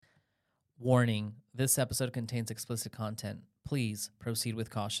Warning, this episode contains explicit content. Please proceed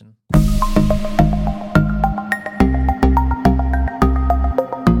with caution.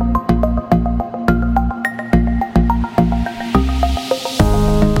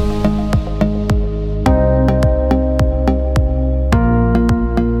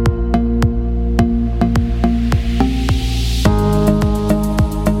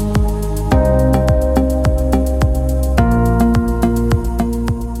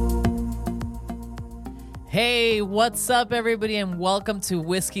 What's up, everybody, and welcome to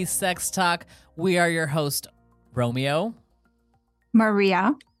Whiskey Sex Talk. We are your host, Romeo,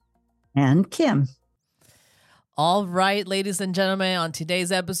 Maria, and Kim. All right, ladies and gentlemen, on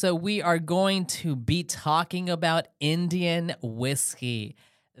today's episode, we are going to be talking about Indian whiskey.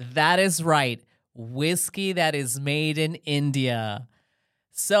 That is right, whiskey that is made in India.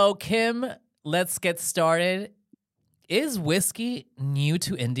 So, Kim, let's get started. Is whiskey new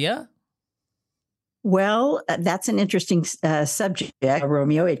to India? Well, that's an interesting subject,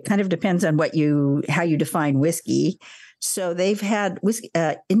 Romeo. It kind of depends on how you define whiskey. So they've had whiskey.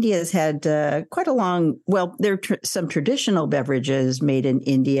 India's had quite a long. Well, there are some traditional beverages made in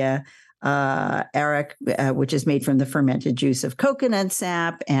India. Arak, which is made from the fermented juice of coconut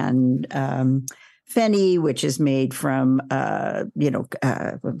sap, and Feni, which is made from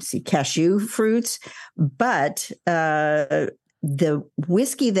cashew fruits. But the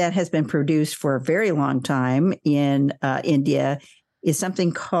whiskey that has been produced for a very long time in India is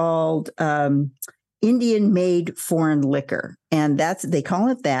something called Indian-made foreign liquor. And they call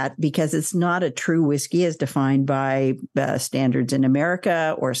it that because it's not a true whiskey as defined by standards in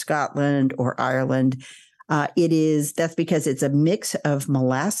America or Scotland or Ireland. That's because it's a mix of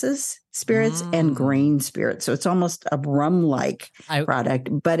molasses spirits and grain spirits. So it's almost a rum-like product,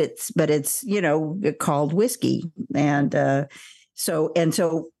 but it's called whiskey. And so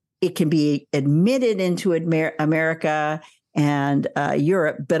it can be admitted into America and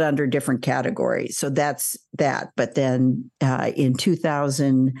Europe, but under different categories. So that's that. But then in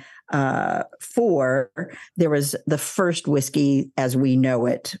 2004, there was the first whiskey as we know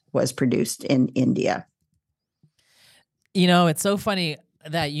it was produced in India. You know, it's so funny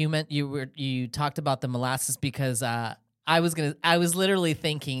that you talked about the molasses because I was literally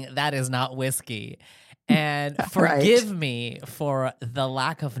thinking that is not whiskey. And forgive me for the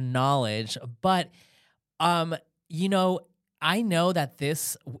lack of knowledge, but I know that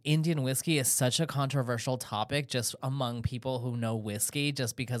this Indian whiskey is such a controversial topic just among people who know whiskey,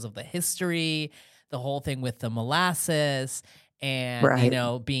 just because of the history, the whole thing with the molasses,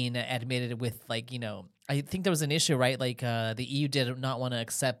 and being admitted with I think there was an issue, right? Like the EU did not want to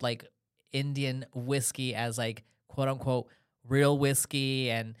accept like Indian whiskey as like quote unquote real whiskey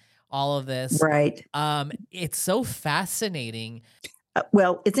and all of this. Right. It's so fascinating.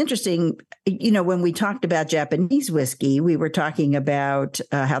 Well, it's interesting. When we talked about Japanese whiskey, we were talking about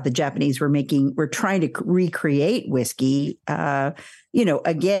how the Japanese were trying to recreate whiskey,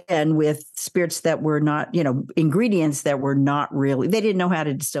 again, with spirits that were not, ingredients that were not really, they didn't know how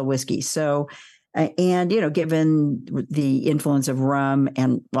to distill whiskey. So, given the influence of rum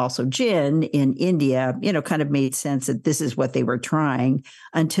and also gin in India, kind of made sense that this is what they were trying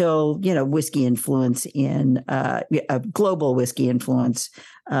until, whiskey influence a global whiskey influence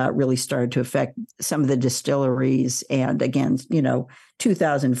really started to affect some of the distilleries. And again,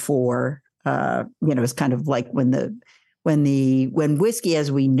 2004, is kind of like when whiskey as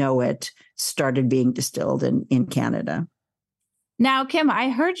we know it started being distilled in Canada. Now, Kim, I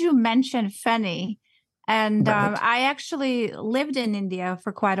heard you mention Feni, and I actually lived in India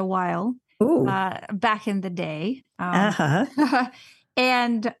for quite a while back in the day.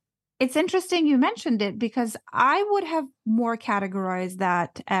 And it's interesting you mentioned it because I would have more categorized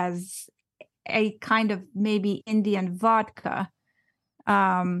that as a kind of maybe Indian vodka,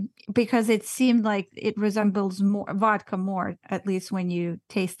 because it seemed like it resembles vodka more, at least when you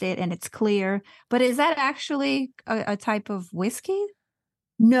taste it and it's clear. But is that actually a type of whiskey?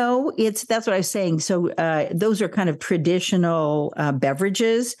 No, that's what I was saying. So those are kind of traditional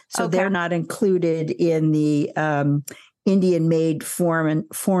beverages. So they're not included in the Indian-made foreign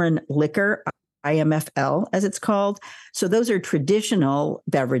liquor, IMFL, as it's called. So those are traditional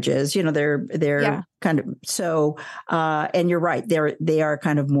beverages. They're kind of so. And you're right. They are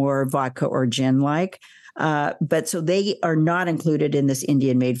kind of more vodka or gin-like. But so they are not included in this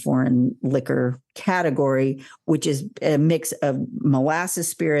Indian-made foreign liquor category, which is a mix of molasses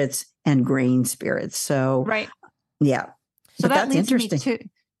spirits and grain spirits. So, yeah. So that leads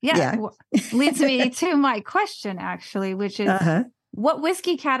interesting. Leads me to my question, actually, which is what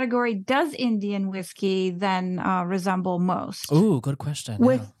whiskey category does Indian whiskey then resemble most? Ooh, good question.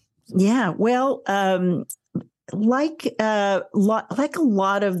 Yeah, well, like a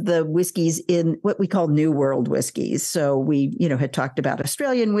lot of the whiskeys in what we call New World whiskeys. So we, had talked about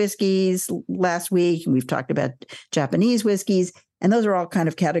Australian whiskeys last week, and we've talked about Japanese whiskeys, and those are all kind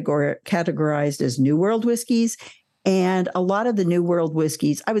of categorized as New World whiskeys. And a lot of the New World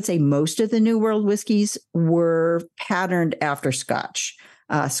whiskeys, I would say most of the New World whiskeys were patterned after Scotch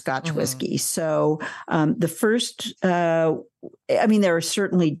whiskey. So the first, there are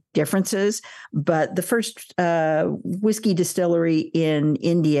certainly differences, but the first whiskey distillery in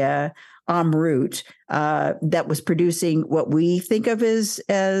India, Amrut, that was producing what we think of as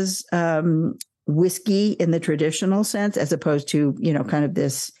whiskey in the traditional sense, as opposed to, kind of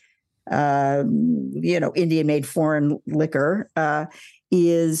this Indian-made foreign liquor,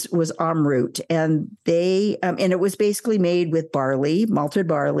 was Amrut, and they and it was basically made with barley, malted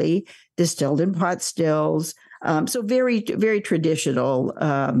barley, distilled in pot stills. So very, very traditional,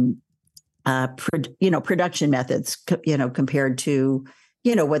 production methods, compared to,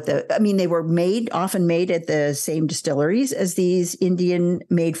 they were often made at the same distilleries as these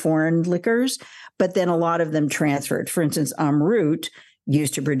Indian-made foreign liquors, but then a lot of them transferred. For instance, Amrut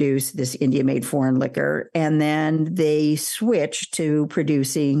used to produce this India-made foreign liquor, and then they switched to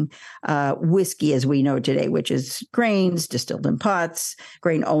producing whiskey as we know today, which is grains distilled in pots,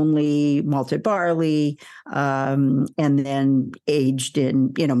 grain only, malted barley, and then aged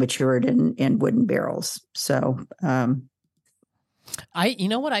in, matured in wooden barrels. So,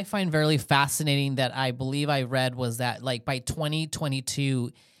 what I find very fascinating that I believe I read was that like by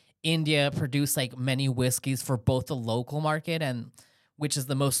 2022, India produced like many whiskeys for both the local market and which is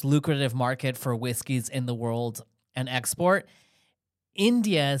the most lucrative market for whiskeys in the world and export.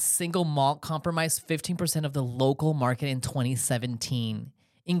 India's single malt comprised 15% of the local market in 2017,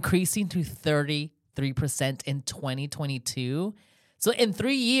 increasing to 33% in 2022. So in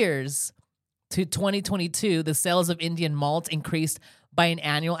 3 years to 2022, the sales of Indian malt increased by an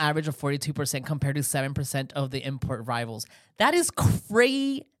annual average of 42% compared to 7% of the import rivals. That is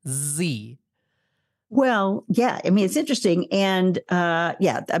crazy. Well, yeah, it's interesting. And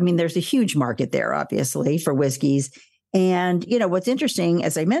there's a huge market there, obviously, for whiskeys. And, what's interesting,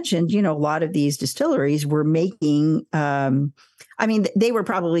 as I mentioned, a lot of these distilleries were making, they were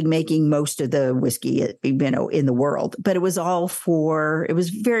probably making most of the whiskey, in the world, but it was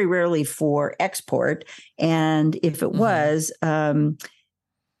very rarely for export. And if it was,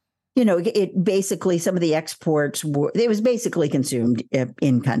 it basically, some of the exports it was basically consumed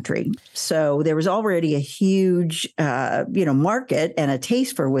in country. So there was already a huge, market and a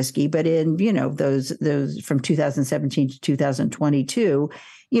taste for whiskey. But in, those from 2017 to 2022,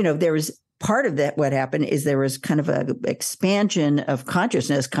 there was part of that. What happened is there was kind of an expansion of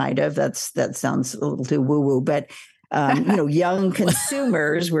consciousness, that sounds a little too woo-woo, but young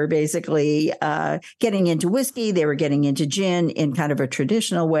consumers were basically getting into whiskey. They were getting into gin in kind of a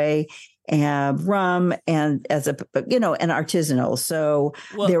traditional way, and rum, and as an artisanal. So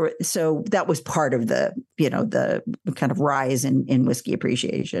so that was part of the kind of rise in whiskey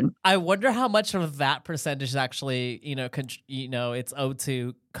appreciation. I wonder how much of that percentage is actually it's owed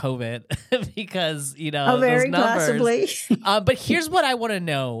to COVID because very those numbers. possibly. But here's what I want to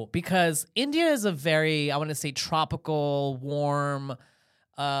know, because India is a very, I want to say, tropical, warm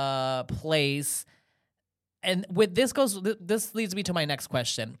place. And this leads me to my next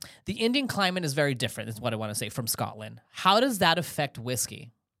question. The Indian climate is very different, is what I want to say, from Scotland. How does that affect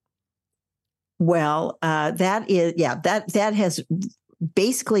whiskey? Well, that has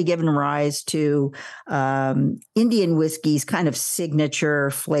basically given rise to Indian whiskey's kind of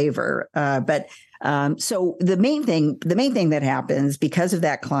signature flavor. So the main thing that happens because of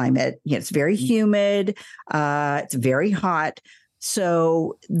that climate, it's very humid, it's very hot.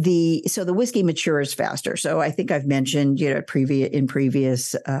 So the whiskey matures faster. So I think I've mentioned, in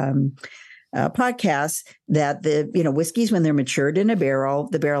previous podcasts that the whiskeys, when they're matured in a barrel,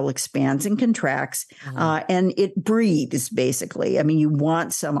 the barrel expands and contracts, and it breathes basically. You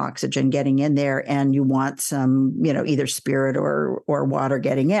want some oxygen getting in there, and you want some either spirit or water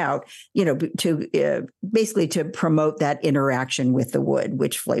getting out, to basically to promote that interaction with the wood,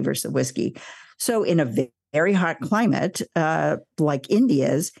 which flavors the whiskey. So in a very hot climate like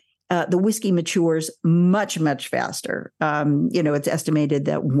India's, the whiskey matures much, much faster. It's estimated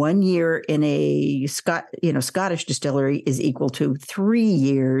that 1 year in a Scottish distillery is equal to 3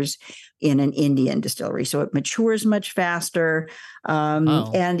 years in an Indian distillery. So it matures much faster,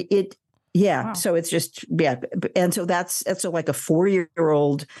 and it. Yeah. Wow. So it's just, and so so like a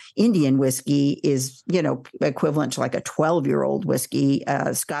 4-year-old Indian whiskey is, equivalent to like a 12-year-old whiskey,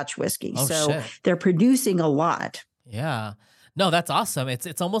 Scotch whiskey. Shit. They're producing a lot. Yeah. No, that's awesome.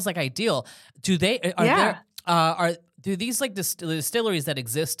 It's almost like ideal. Do they are Yeah. there do these like distilleries that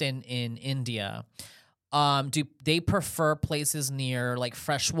exist in India? Do they prefer places near like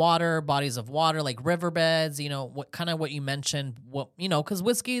fresh water, bodies of water, like riverbeds? You know, what kind of what you mentioned? What because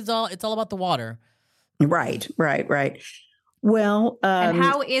whiskey is it's all about the water. Right. Well, And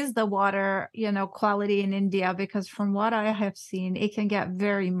how is the water, quality in India? Because from what I have seen, it can get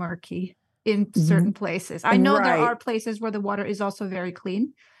very murky in certain places. I know there are places where the water is also very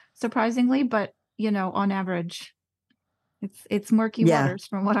clean, surprisingly, but on average, it's murky waters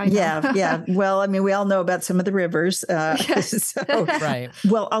from what I know. Yeah. Well, I mean, we all know about some of the rivers. So, Right.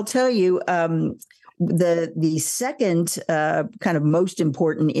 Well, I'll tell you, the second kind of most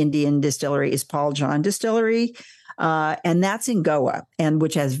important Indian distillery is Paul John Distillery. And that's in Goa, and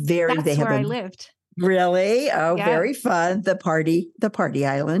which has That's where I lived. Really? Oh, yeah. Very fun. The party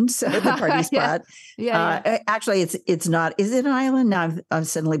island. So the party spot. Yeah. Actually, it's not. Is it an island? Now I'm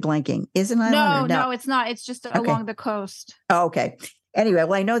suddenly blanking. Is it an island? No, it's not. It's just along the coast. Oh, okay. Anyway,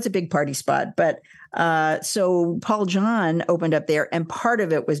 well, I know it's a big party spot, but so Paul John opened up there, and part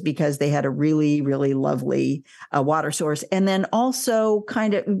of it was because they had a really, really lovely water source. And then also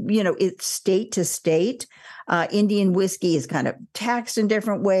kind of, it's state to state. Indian whiskey is kind of taxed in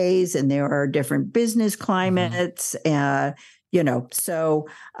different ways, and there are different business climates. So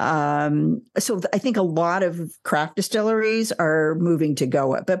I think a lot of craft distilleries are moving to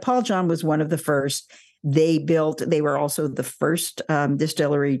Goa, but Paul John was one of the first. They were also the first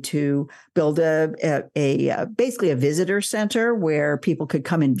distillery to build a basically a visitor center where people could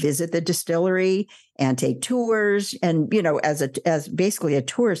come and visit the distillery and take tours, and as basically a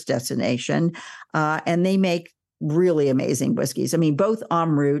tourist destination. And they make really amazing whiskeys. I mean, both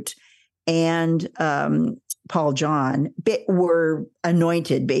Amrut and Paul John were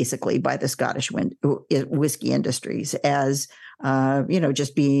anointed basically by the Scottish whiskey industries as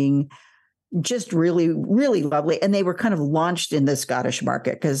just being just really, really lovely. And they were kind of launched in the Scottish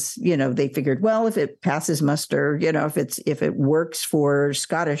market because, they figured, well, if it passes muster, if it works for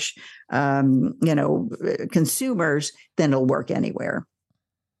Scottish, consumers, then it'll work anywhere.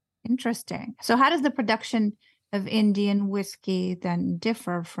 Interesting. So how does the production of Indian whiskey then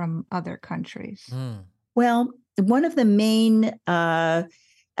differ from other countries? Well, one of the main,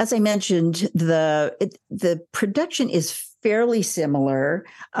 as I mentioned, the production is fairly similar.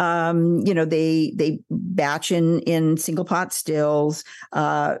 They batch in single pot stills.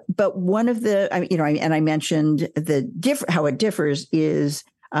 But one of the, I mentioned how it differs is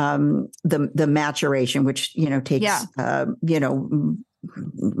the maturation, which takes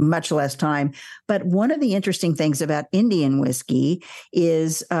much less time. But one of the interesting things about Indian whiskey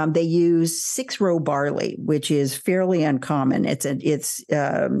is they use 6-row barley, which is fairly uncommon. It's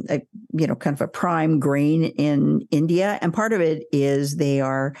kind of a prime grain in India, and part of it is they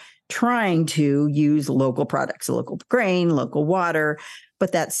are trying to use local products, local grain, local water.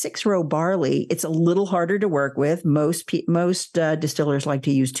 But that 6-row barley, it's a little harder to work with. Most distillers like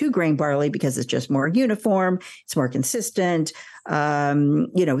to use 2-grain barley because it's just more uniform, it's more consistent,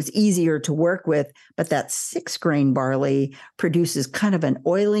 it's easier to work with. But that 6-grain barley produces kind of an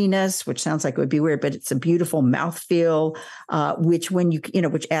oiliness, which sounds like it would be weird, but it's a beautiful mouthfeel,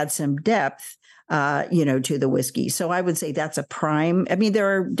 which adds some depth. To the whiskey. So I would say that's a prime. I mean, there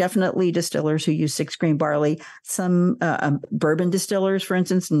are definitely distillers who use 6-grain barley, some bourbon distillers, for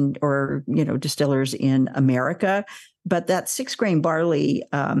instance, or distillers in America. But that 6-grain barley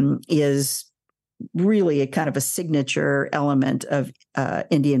is really a kind of a signature element of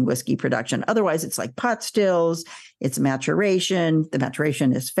Indian whiskey production. Otherwise, it's like pot stills, it's maturation. The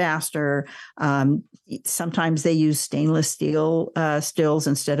maturation is faster. Sometimes they use stainless steel stills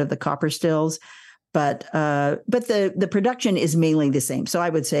instead of the copper stills. But the production is mainly the same. So I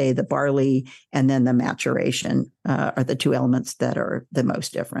would say the barley and then the maturation are the two elements that are the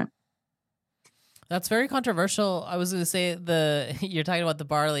most different. That's very controversial. I was going to say you're talking about the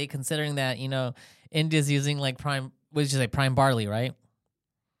barley, considering that India's using like prime. What did you say? Prime barley, right? Is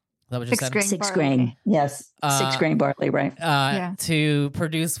that what you said? 6-grain. Yes, 6-grain barley, right? To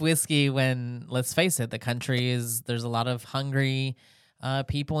produce whiskey, when let's face it, there's a lot of hungry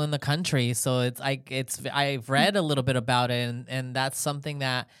people in the country. So I've read a little bit about it, and that's something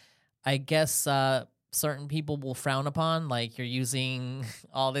that I guess certain people will frown upon. Like, you're using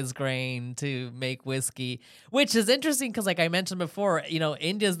all this grain to make whiskey, which is interesting because, like I mentioned before,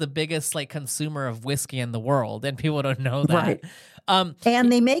 India is the biggest like consumer of whiskey in the world, and people don't know that. Right.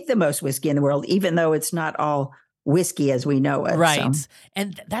 And they make the most whiskey in the world, even though it's not all whiskey as we know it. Right. So.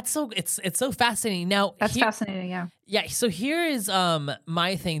 And that's it's so fascinating. Now that's fascinating. Yeah. Yeah. So here is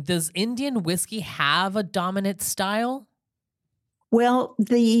my thing. Does Indian whiskey have a dominant style? Well,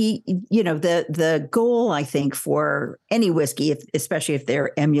 the goal, I think, for any whiskey, especially if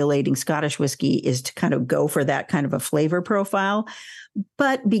they're emulating Scottish whiskey, is to kind of go for that kind of a flavor profile.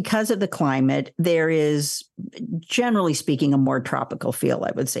 But because of the climate, there is, generally speaking, a more tropical feel,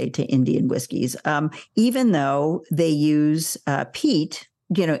 I would say, to Indian whiskeys, even though they use peat,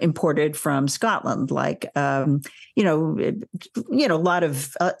 imported from Scotland, like a lot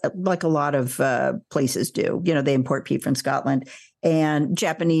of like a lot of places do. They import peat from Scotland. And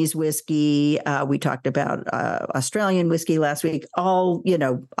Japanese whiskey, we talked about Australian whiskey last week. All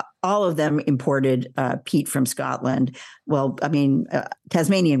of them imported peat from Scotland. Well, I mean,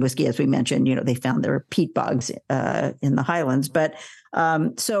 Tasmanian whiskey, as we mentioned, they found there were peat bogs in the Highlands. But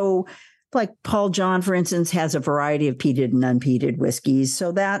so, like Paul John, for instance, has a variety of peated and unpeated whiskeys.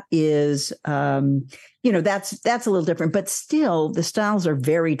 So that is, that's a little different. But still, the styles are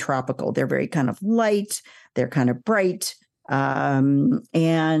very tropical. They're very kind of light. They're kind of bright. There are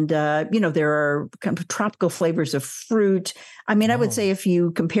kind of tropical flavors of fruit. I mean, I would say if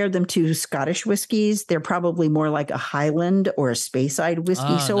you compare them to Scottish whiskeys, they're probably more like a Highland or a Speyside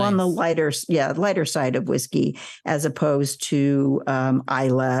whiskey. So nice. On the lighter side of whiskey, as opposed to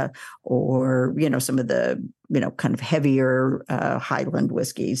Islay or, some of the, kind of heavier Highland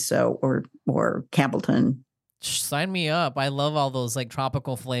whiskeys. So, or Campbellton. Sign me up. I love all those like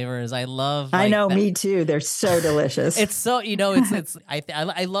tropical flavors. I love. I know, me too. They're so delicious. It's so,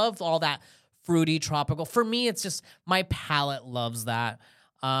 I love all that fruity tropical. For me, it's just my palate loves that.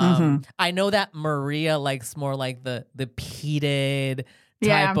 I know that Maria likes more like the peated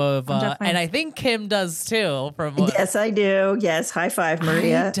type of, and I think Kim does too. Yes, I do. Yes, high five,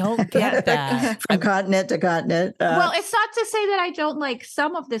 Maria. I don't get that from continent to continent. Well, it's not to say that I don't like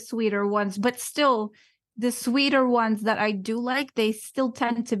some of the sweeter ones, but still. The sweeter ones that I do like, they still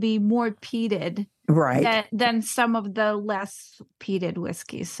tend to be more peated, right? Than some of the less peated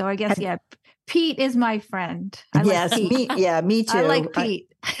whiskeys. So I guess, peat is my friend. Yes, me too. I like peat.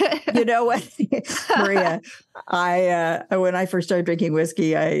 You know what, Maria? When I first started drinking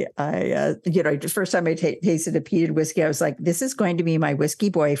whiskey, the first time I tasted a peated whiskey, I was like, "This is going to be my whiskey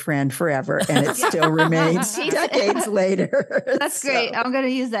boyfriend forever," and it still remains decades later. That's great. I'm going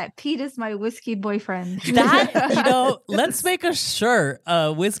to use that. Peat is my whiskey boyfriend. That let's make a shirt,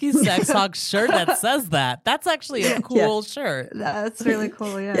 a whiskey sex talk shirt that says that. That's actually a cool shirt. That's really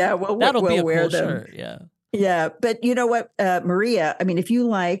cool. Yeah. Yeah. That'll be a wear cool them. Shirt. Yeah. Yeah, but you know what, Maria? I mean, if you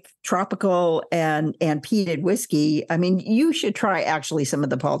like tropical and peated whiskey, I mean, you should try actually some of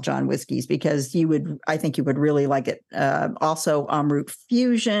the Paul John whiskeys because I think you would really like it. Also, Amrut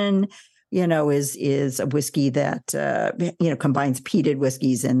Fusion, is a whiskey that combines peated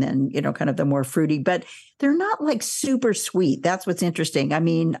whiskeys and then kind of the more fruity, but they're not like super sweet. That's what's interesting. I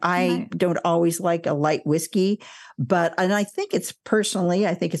mean, I don't always like a light whiskey, and I think it's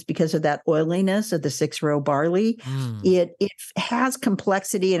because of that oiliness of the 6-row barley. It has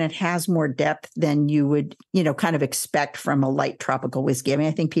complexity and it has more depth than you would kind of expect from a light tropical whiskey. I mean,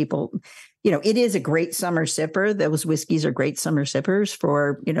 I think people. It is a great summer sipper. Those whiskeys are great summer sippers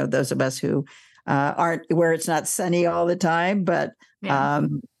for, those of us who aren't where it's not sunny all the time. But I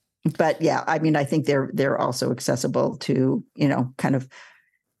mean, I think they're also accessible to, kind of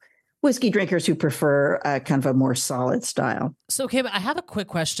whiskey drinkers who prefer kind of a more solid style. So, Kim, I have a quick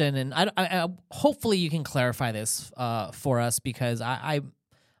question, and I hopefully you can clarify this for us because I'm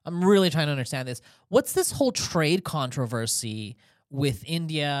really trying to understand this. What's this whole trade controversy with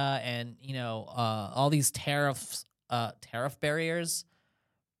India and all these tariff barriers?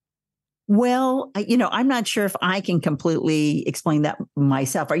 Well, I'm not sure if I can completely explain that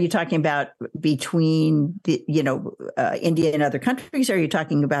myself. Are you talking about between the India and other countries? Or are you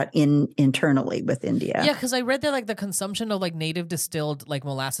talking about internally with India? Yeah, because I read that like the consumption of like native distilled like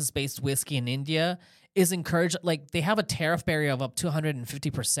molasses-based whiskey in India is encouraged. Like they have a tariff barrier of up to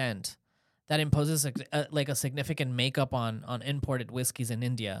 150%. That imposes a significant makeup on imported whiskeys in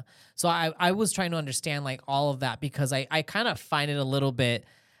India. So I was trying to understand like all of that because I kind of find it a little bit,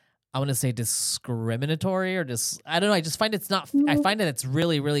 I want to say discriminatory or I don't know. I just find it's not. I find that it's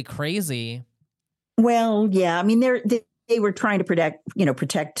really really crazy. Well, yeah. I mean, they were trying to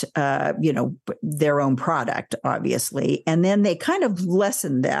protect their own product, obviously, and then they kind of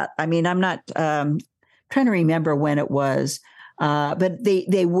lessened that. I mean, I'm not trying to remember when it was. But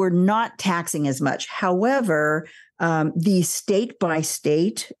they were not taxing as much. However, The state by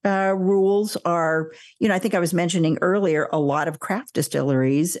state rules are, I think I was mentioning earlier, a lot of craft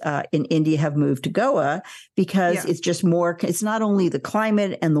distilleries in India have moved to Goa because it's just more, it's not only the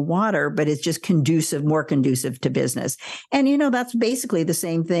climate and the water, but it's just more conducive to business. And, that's basically the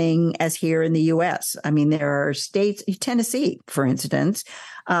same thing as here in the US. I mean, there are states, Tennessee, for instance,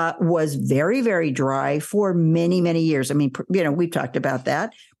 was very, very dry for many, many years. I mean, we've talked about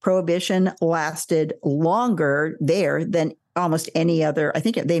that. Prohibition lasted longer there than almost any other. I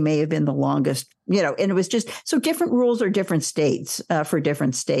think they may have been the longest, and it was just so different rules are different states for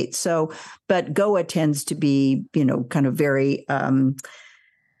different states. So, but Goa tends to be, kind of very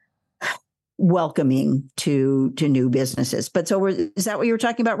welcoming to new businesses. But so is that what you were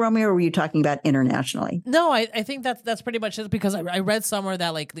talking about, Romeo, or were you talking about internationally? No, I think that's pretty much it, because I read somewhere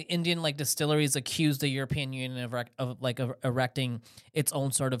that like the Indian distilleries accused the European Union of erecting its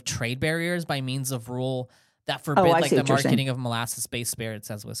own sort of trade barriers by means of rule that forbid the marketing of molasses-based spirits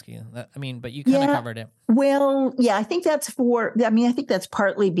as whiskey. But you kind of covered it. Well, yeah, I think that's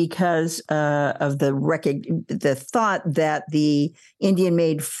partly because of the thought that the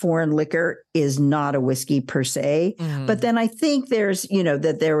Indian-made foreign liquor is not a whiskey per se. Mm-hmm. But then I think there's,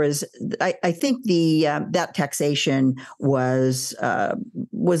 that there was, I think that taxation was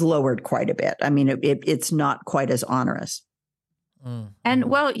lowered quite a bit. I mean, it's not quite as onerous. And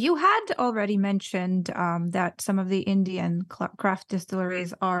well, you had already mentioned that some of the Indian craft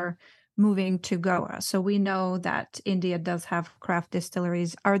distilleries are moving to Goa. So we know that India does have craft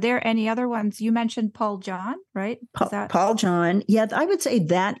distilleries. Are there any other ones? You mentioned Paul John, right? Paul John. Yeah, I would say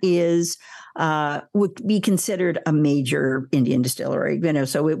that would be considered a major Indian distillery,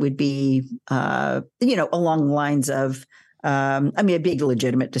 so it would be, along the lines of, a big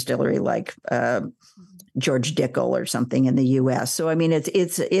legitimate distillery like George Dickel or something in the U.S. So I mean,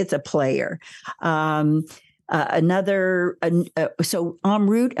 it's a player. So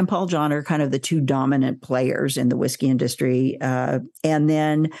Amrut and Paul John are kind of the two dominant players in the whiskey industry. And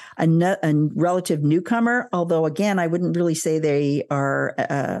then a relative newcomer, although again, I wouldn't really say they are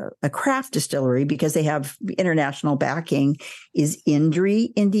a craft distillery because they have international backing, is Indri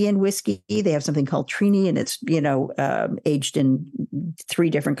Indian whiskey. They have something called Trini, and it's, aged in 3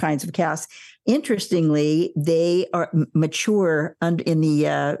 different kinds of casks. Interestingly, they are mature in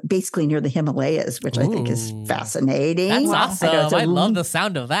the basically near the Himalayas, which I think is fascinating. That's awesome. I love the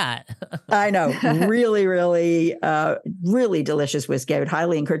sound of that. I know. Really, really, really delicious whiskey. I would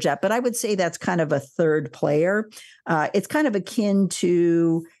highly encourage that. But I would say that's kind of a third player. It's kind of akin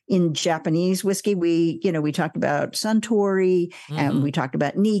to in Japanese whiskey. We talked about Suntory and we talked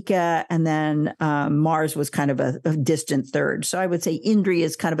about Nikka, and then Mars was kind of a distant third. So I would say Indri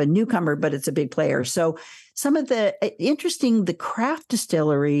is kind of a newcomer, but it's a big player. So some of the the craft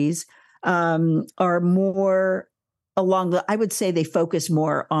distilleries are more I would say they focus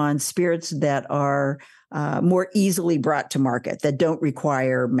more on spirits that are more easily brought to market, that don't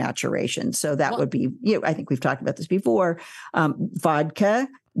require maturation. So that would be, I think we've talked about this before. Vodka,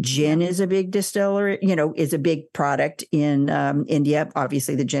 gin is a big distillery, is a big product in India.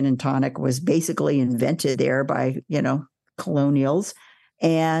 Obviously, the gin and tonic was basically invented there by, colonials.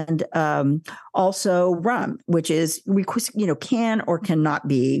 And also rum, which is, can or cannot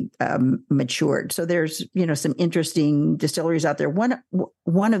be matured. So there's, some interesting distilleries out there.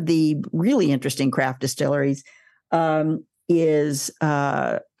 One of the really interesting craft distilleries is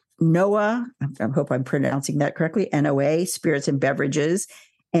Noah. I hope I'm pronouncing that correctly. NOA, Spirits and Beverages.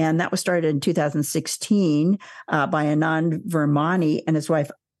 And that was started in 2016 by Anand Vermani and his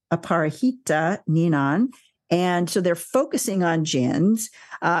wife, Aparahita Ninan. And so they're focusing on gins.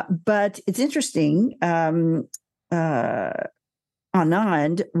 But it's interesting. Anand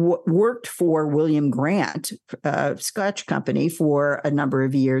worked for William Grant, Scotch company, for a number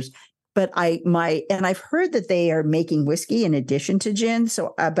of years. But I've heard that they are making whiskey in addition to gin.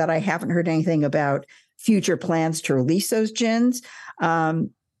 So, but I haven't heard anything about future plans to release those gins.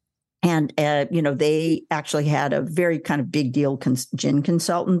 They actually had a very kind of big deal gin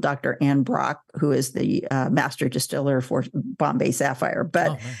consultant, Dr. Ann Brock, who is the master distiller for Bombay Sapphire.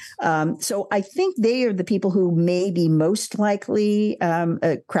 But so I think they are the people who may be most likely,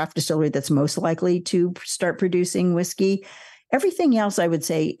 a craft distillery that's most likely to start producing whiskey. Everything else, I would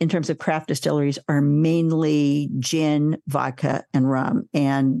say, in terms of craft distilleries, are mainly gin, vodka, and rum.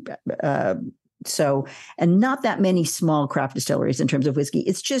 And and not that many small craft distilleries in terms of whiskey.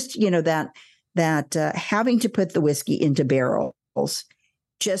 It's just, that having to put the whiskey into barrels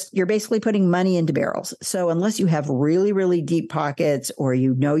you're basically putting money into barrels. So unless you have really, really deep pockets, or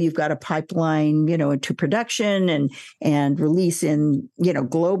you've got a pipeline, into production and release in,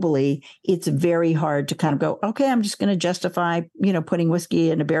 globally, it's very hard to kind of go, okay, I'm just going to justify, putting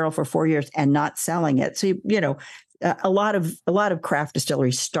whiskey in a barrel for 4 years and not selling it. So, a lot of craft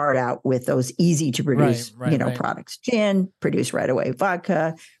distilleries start out with those easy to produce, products. Gin, produce right away.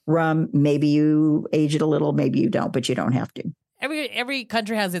 Vodka, rum, maybe you age it a little, maybe you don't, but you don't have to. Every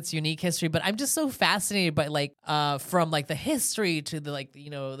country has its unique history, but I'm just so fascinated by from the history to the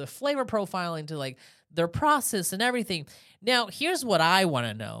the flavor profiling to their process and everything. Now, here's what I want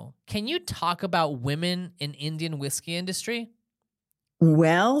to know. Can you talk about women in Indian whiskey industry?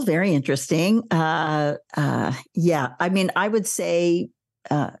 Well, very interesting. Yeah, I mean, I would say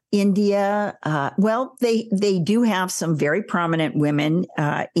India. Well, they do have some very prominent women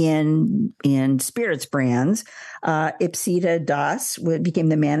in spirits brands. Ipsita Das became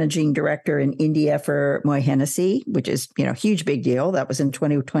the managing director in India for Moët Hennessy, which is huge big deal. That was in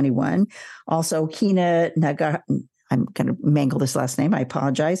 2021. Also, Hina Nagar. I'm going to mangle this last name. I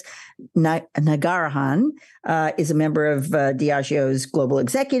apologize. Nagarahan is a member of Diageo's Global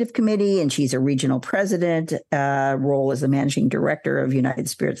Executive Committee, and she's a regional president, role as the managing director of United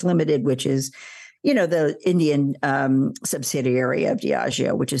Spirits Limited, which is, the Indian subsidiary of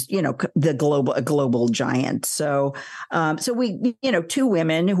Diageo, which is, a global giant. So, we, two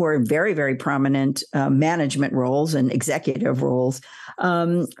women who are in very, very prominent management roles and executive roles.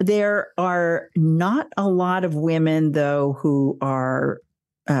 There are not a lot of women, though, who are,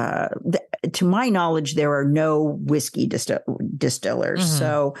 to my knowledge, there are no whiskey distillers. Mm-hmm.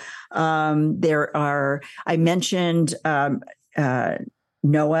 So there are, I mentioned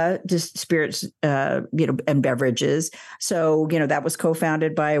Noah Spirits, and Beverages. So, that was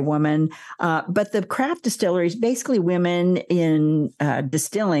co-founded by a woman. But the craft distilleries, basically women in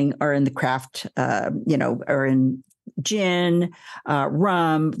distilling are in the craft, are in gin,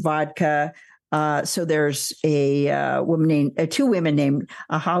 rum, vodka. So there's two women named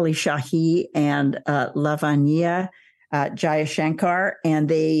Ahali Shahi and Lavanya Jayashankar, and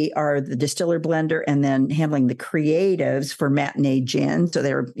they are the distiller blender and then handling the creatives for Matinee Gin. So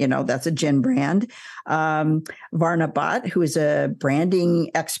they're, that's a gin brand. Varna Bhatt, who is a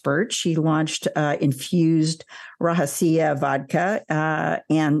branding expert, she launched infused Rahasia vodka,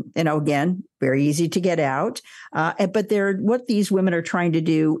 and again, very easy to get out. But what these women are trying to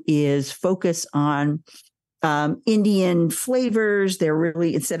do is focus on Indian flavors. They're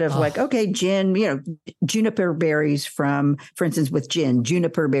really, instead of gin, juniper berries for instance, with gin,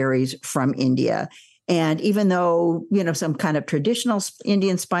 juniper berries from India. And even though, some kind of traditional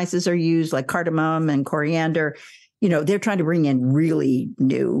Indian spices are used like cardamom and coriander, they're trying to bring in really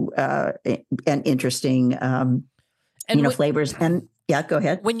new and interesting, flavors. And yeah, go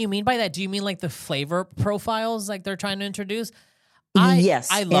ahead. When you mean by that, do you mean the flavor profiles they're trying to introduce? Yes.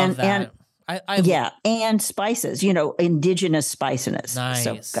 I love that. And spices, indigenous spiciness. Nice.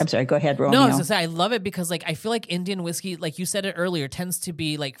 So, I'm sorry, go ahead, Romeo. No, I was gonna say I love it because I feel like Indian whiskey, like you said it earlier, tends to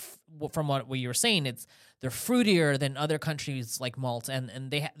be from what you were saying, they're fruitier than other countries like malt,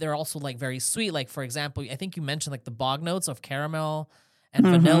 and they're also very sweet. Like for example, I think you mentioned the bog notes of caramel and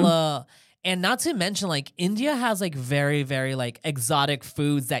vanilla. And not to mention, India has very, very exotic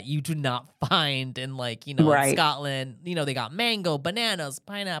foods that you do not find in in Scotland. They got mango, bananas,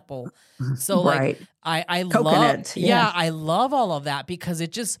 pineapple. So I coconut. love, I love all of that because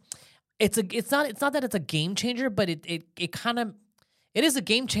it's not that it's a game changer, but it is a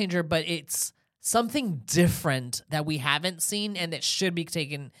game changer, but it's something different that we haven't seen and that should be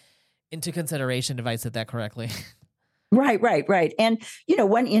taken into consideration, if I said that correctly. Right. And,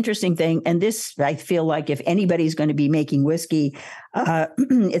 one interesting thing, and this, I feel like if anybody's going to be making whiskey,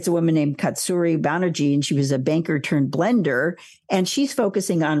 it's a woman named Katsuri Banerjee, and she was a banker turned blender, and she's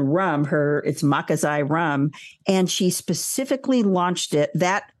focusing on rum. It's Makazai rum, and she specifically launched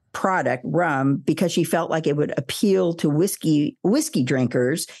that product, rum, because she felt like it would appeal to whiskey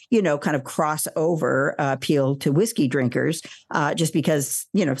drinkers, kind of cross over appeal to whiskey drinkers, just because,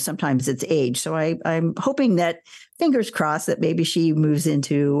 sometimes it's age. So I'm hoping that, fingers crossed, that maybe she moves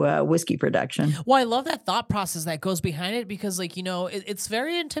into whiskey production. Well, I love that thought process that goes behind it because, it's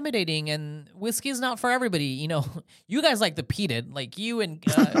very intimidating, and whiskey is not for everybody. You guys like the peated, like you and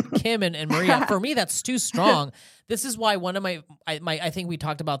Kim and Maria. For me, that's too strong. This is why one of I think we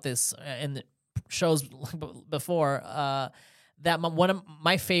talked about this in the shows before. That one of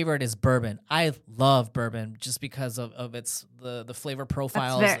my favorite is bourbon. I love bourbon just because of its the flavor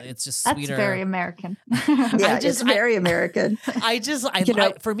profiles. It's just sweeter. That's very American. It's very American.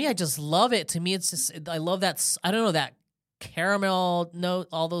 For me, I just love it. To me, it's just I love that. I don't know, that caramel note,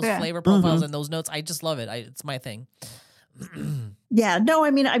 all those Yeah. flavor profiles and those notes. I just love it. It's my thing. Yeah, no,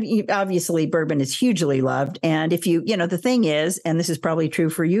 I mean, obviously bourbon is hugely loved. And if you know, the thing is, and this is probably true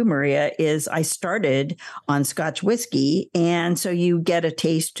for you, Maria, is I started on Scotch whiskey. And so you get a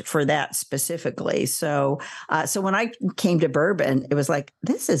taste for that specifically. So, so when I came to bourbon, it was like,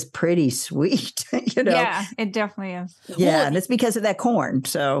 this is pretty sweet, you know? Yeah, it definitely is. Yeah. Well, and it's because of that corn.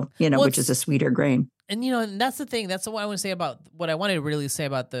 So, you know, which is a sweeter grain. And, you know, and that's the thing. That's what I want to say about what I wanted to really say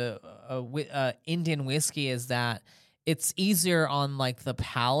about the Indian whiskey is that it's easier on like the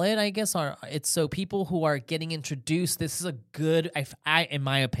palate, I guess. Or it's so people who are getting introduced, this is a good, in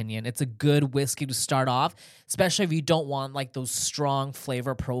my opinion, it's a good whiskey to start off, especially if you don't want like those strong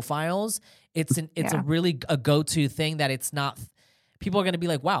flavor profiles. It's a really a go-to thing that it's not, people are going to be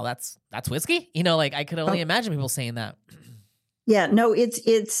like, wow, that's whiskey. You know, like I could only imagine people saying that. Yeah, no, it's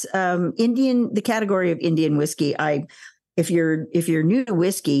Indian, the category of Indian whiskey. If you're new to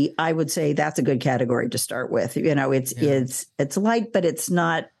whiskey, I would say that's a good category to start with. You know, it's light, but it's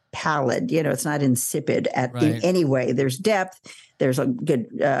not pallid. You know, it's not insipid in any way. There's depth. There's a good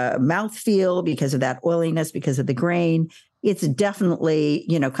mouthfeel because of that oiliness, because of the grain. It's definitely,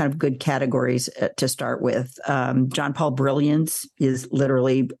 you know, kind of good categories to start with. John Paul Brilliance is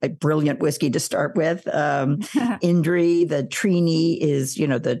literally a brilliant whiskey to start with. Indri, the Trini is, you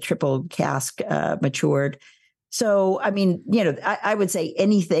know, the triple cask matured. So, I mean, you know, I would say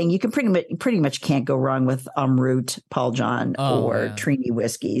anything, you can pretty much can't go wrong with Amrut, Paul John, or Trini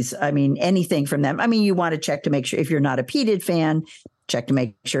whiskeys. I mean, anything from them. I mean, you want to check to make sure, if you're not a peated fan, check to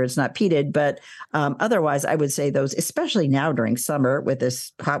make sure it's not peated. But otherwise, I would say those, especially now during summer with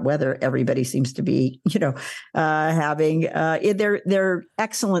this hot weather, everybody seems to be, you know, having, they're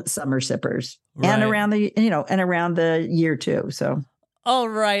excellent summer sippers and around the year too. So. All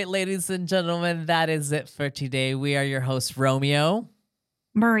right, ladies and gentlemen, that is it for today. We are your hosts, Romeo,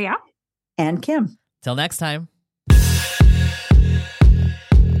 Maria, and Kim. Till next time.